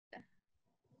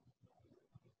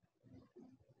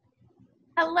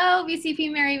Hello, VCP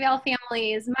Maryvale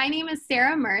families. My name is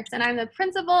Sarah Mertz, and I'm the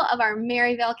principal of our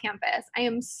Maryvale campus. I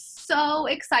am so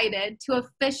excited to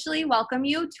officially welcome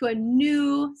you to a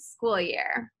new school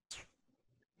year.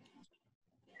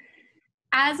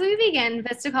 As we begin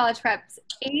Vista College Prep's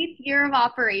 8th year of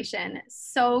operation,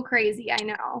 so crazy, I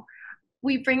know,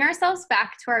 we bring ourselves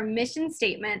back to our mission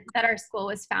statement that our school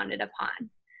was founded upon.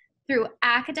 Through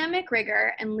academic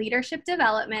rigor and leadership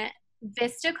development,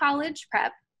 Vista College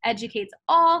Prep educates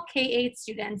all K-8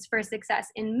 students for success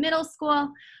in middle school,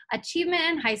 achievement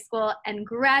in high school, and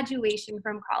graduation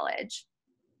from college.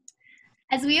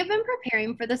 As we have been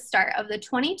preparing for the start of the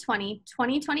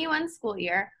 2020-2021 school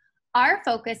year, our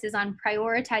focus is on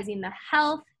prioritizing the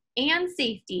health and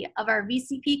safety of our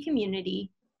VCP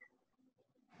community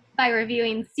by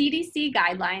reviewing CDC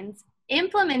guidelines,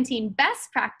 implementing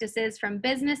best practices from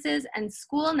businesses and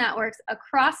school networks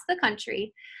across the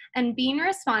country, and being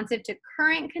responsive to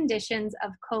current conditions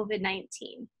of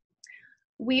COVID-19.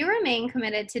 We remain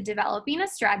committed to developing a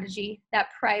strategy that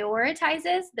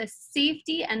prioritizes the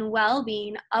safety and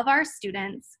well-being of our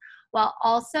students while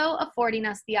also affording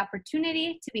us the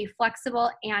opportunity to be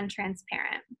flexible and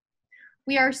transparent.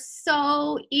 We are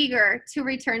so eager to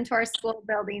return to our school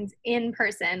buildings in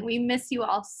person. We miss you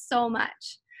all so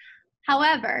much.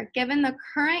 However, given the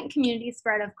current community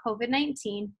spread of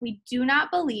COVID-19, we do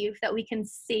not believe that we can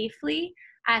safely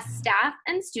ask staff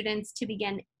and students to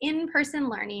begin in-person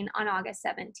learning on August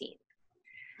 17th.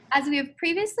 As we have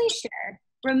previously shared,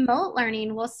 remote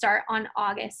learning will start on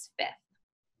August 5th.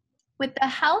 With the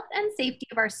health and safety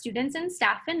of our students and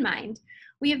staff in mind,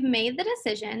 we have made the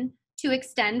decision to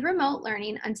extend remote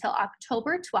learning until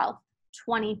October 12th,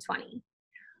 2020.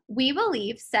 We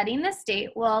believe setting this date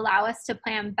will allow us to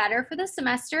plan better for the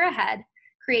semester ahead,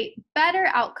 create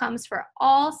better outcomes for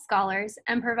all scholars,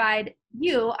 and provide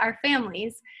you, our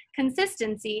families,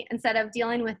 consistency instead of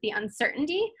dealing with the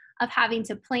uncertainty of having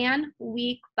to plan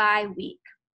week by week.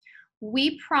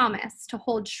 We promise to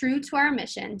hold true to our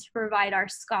mission to provide our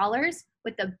scholars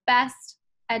with the best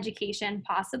education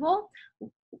possible,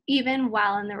 even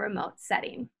while in the remote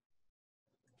setting.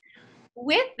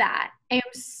 With that, I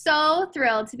am so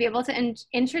thrilled to be able to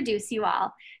introduce you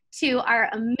all to our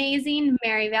amazing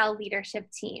Maryvale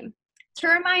leadership team. To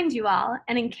remind you all,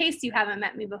 and in case you haven't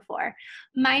met me before,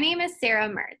 my name is Sarah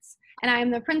Mertz, and I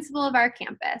am the principal of our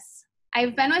campus.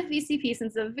 I've been with VCP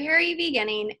since the very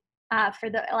beginning for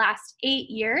the last 8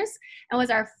 years and was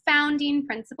our founding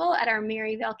principal at our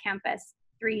Maryvale campus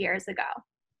 3 years ago.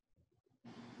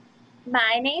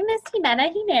 My name is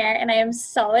Jimena Hiner, and I am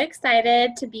so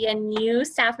excited to be a new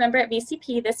staff member at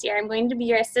VCP this year. I'm going to be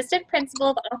your assistant principal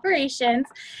of operations,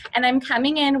 and I'm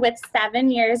coming in with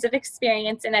 7 years of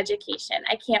experience in education.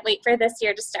 I can't wait for this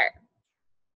year to start.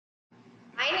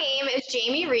 My name is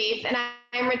Jamie Reef, and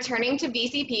I'm returning to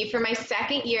VCP for my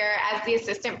 2nd year as the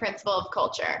assistant principal of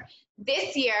culture.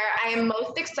 This year, I am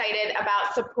most excited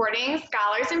about supporting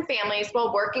scholars and families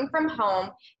while working from home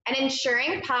and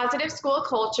ensuring positive school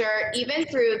culture even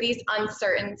through these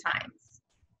uncertain times.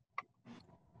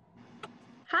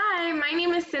 Hi, my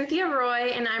name is Cynthia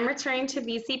Roy, and I'm returning to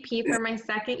VCP for my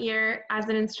 2nd year as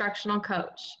an instructional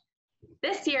coach.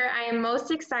 This year, I am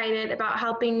most excited about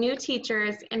helping new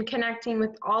teachers and connecting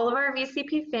with all of our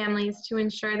VCP families to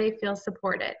ensure they feel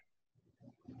supported.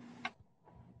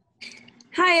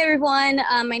 Hi everyone,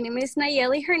 my name is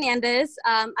Nayeli Hernandez.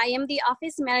 I am the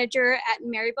office manager at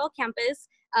Maryvale campus.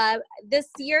 This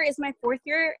year is my 4th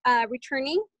year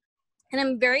returning, and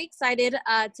I'm very excited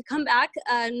to come back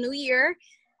new year,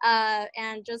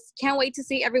 and just can't wait to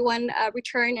see everyone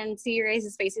return and see your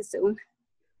guys' faces soon.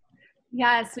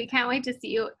 Yes, we can't wait to see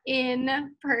you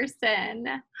in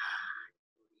person.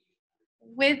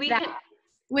 With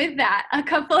that, a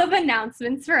couple of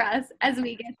announcements for us as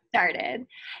we get started.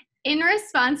 In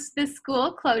response to the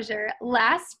school closure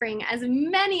last spring, as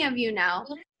many of you know,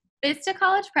 Vista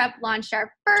College Prep launched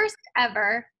our first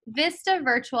ever Vista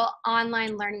virtual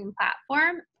online learning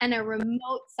platform and a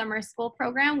remote summer school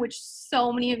program, which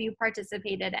so many of you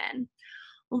participated in.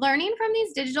 Learning from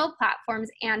these digital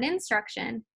platforms and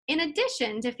instruction, in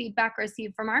addition to feedback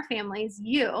received from our families,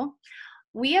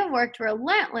 we have worked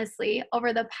relentlessly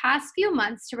over the past few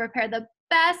months to prepare the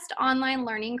best online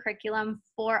learning curriculum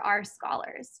for our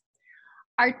scholars.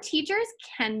 Our teachers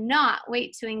cannot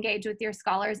wait to engage with your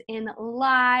scholars in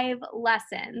live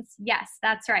lessons. Yes,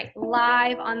 that's right,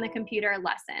 live on the computer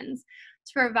lessons,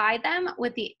 to provide them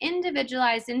with the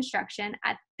individualized instruction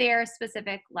at their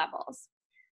specific levels.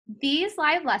 These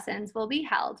live lessons will be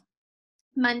held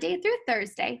Monday through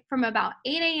Thursday from about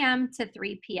 8 a.m. to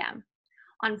 3 p.m.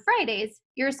 On Fridays,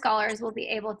 your scholars will be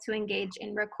able to engage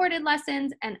in recorded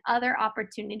lessons and other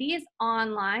opportunities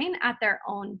online at their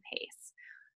own pace.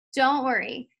 Don't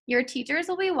worry, your teachers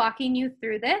will be walking you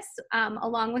through this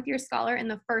along with your scholar in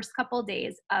the first couple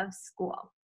days of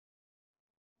school.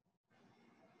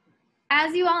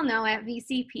 As you all know, at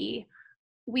VCP,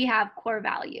 we have core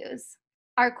values.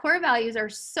 Our core values are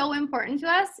so important to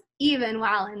us, even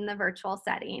while in the virtual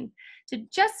setting.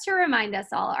 Just to remind us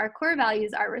all, our core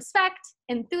values are respect,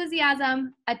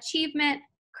 enthusiasm, achievement,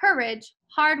 courage,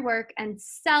 hard work, and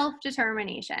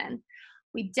self-determination.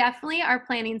 We definitely are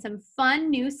planning some fun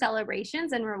new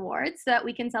celebrations and rewards so that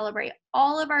we can celebrate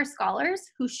all of our scholars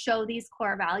who show these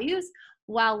core values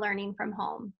while learning from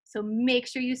home. So make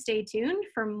sure you stay tuned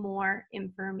for more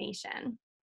information.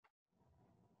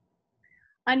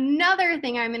 Another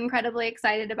thing I'm incredibly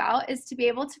excited about is to be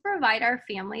able to provide our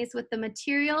families with the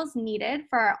materials needed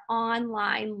for our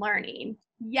online learning.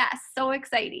 Yes, so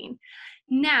exciting.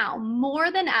 Now,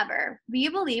 more than ever, we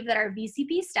believe that our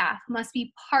VCP staff must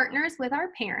be partners with our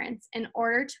parents in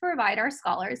order to provide our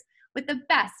scholars with the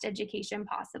best education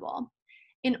possible.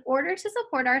 In order to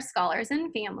support our scholars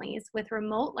and families with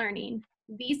remote learning,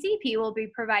 VCP will be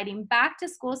providing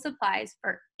back-to-school supplies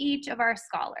for each of our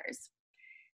scholars.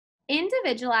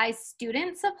 Individualized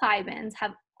student supply bins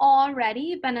have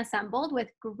already been assembled with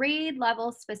grade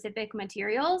level specific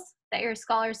materials that your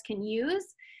scholars can use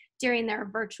during their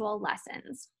virtual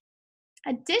lessons.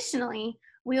 Additionally,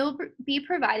 we will be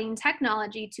providing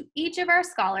technology to each of our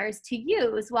scholars to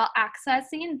use while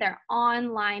accessing their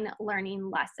online learning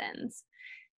lessons.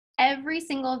 Every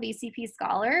single VCP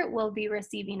scholar will be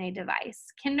receiving a device.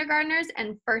 Kindergartners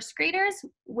and first graders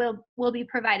will be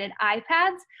provided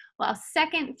iPads, while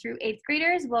second through eighth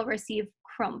graders will receive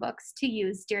Chromebooks to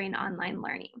use during online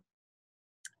learning.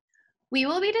 We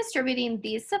will be distributing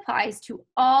these supplies to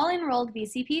all enrolled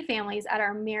VCP families at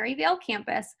our Maryvale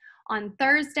campus on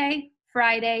Thursday,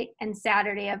 Friday, and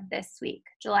Saturday of this week,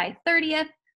 July 30th,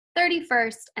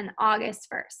 31st, and August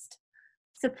 1st.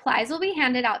 Supplies will be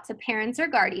handed out to parents or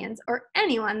guardians or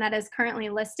anyone that is currently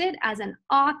listed as an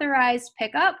authorized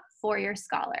pickup for your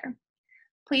scholar.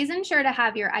 Please ensure to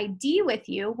have your ID with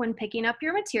you when picking up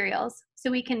your materials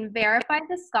so we can verify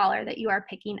the scholar that you are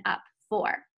picking up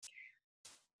for.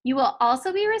 You will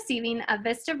also be receiving a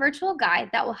Vista virtual guide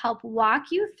that will help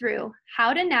walk you through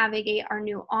how to navigate our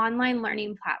new online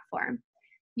learning platform.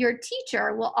 Your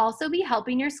teacher will also be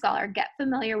helping your scholar get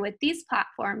familiar with these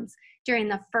platforms during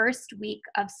the first week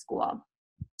of school.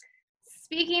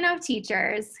 Speaking of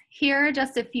teachers, here are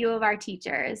just a few of our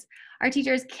teachers. Our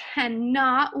teachers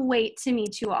cannot wait to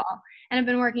meet you all and have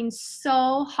been working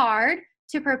so hard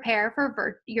to prepare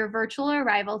for your virtual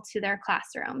arrival to their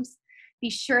classrooms. Be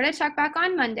sure to check back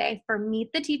on Monday for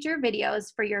Meet the Teacher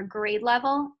videos for your grade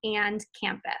level and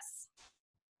campus.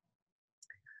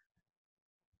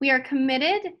 We are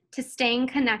committed to staying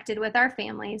connected with our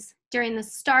families during the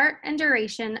start and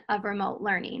duration of remote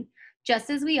learning,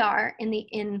 just as we are in the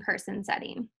in-person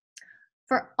setting.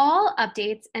 For all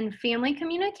updates and family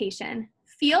communication,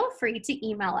 feel free to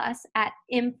email us at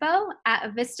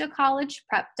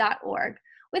info@vistacollegeprep.org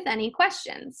with any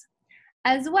questions,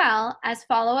 as well as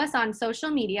follow us on social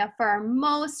media for our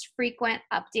most frequent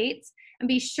updates, and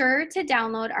be sure to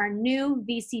download our new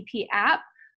VCP app,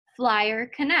 Flyer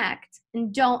Connect,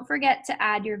 and don't forget to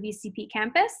add your VCP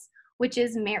campus, which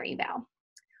is Maryvale.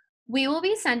 We will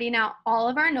be sending out all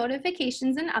of our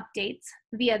notifications and updates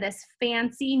via this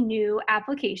fancy new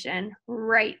application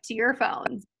right to your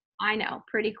phones. I know,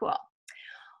 pretty cool.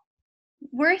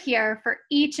 We're here for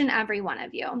each and every one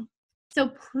of you. So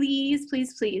please,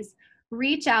 please, please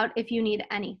reach out if you need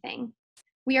anything.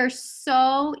 We are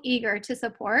so eager to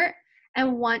support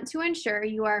and want to ensure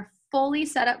you are fully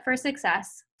set up for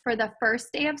success for the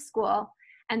first day of school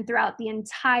and throughout the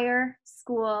entire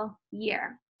school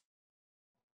year.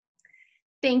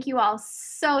 Thank you all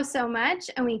so, so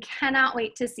much, and we cannot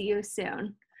wait to see you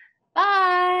soon.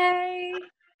 Bye.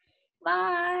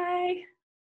 Bye.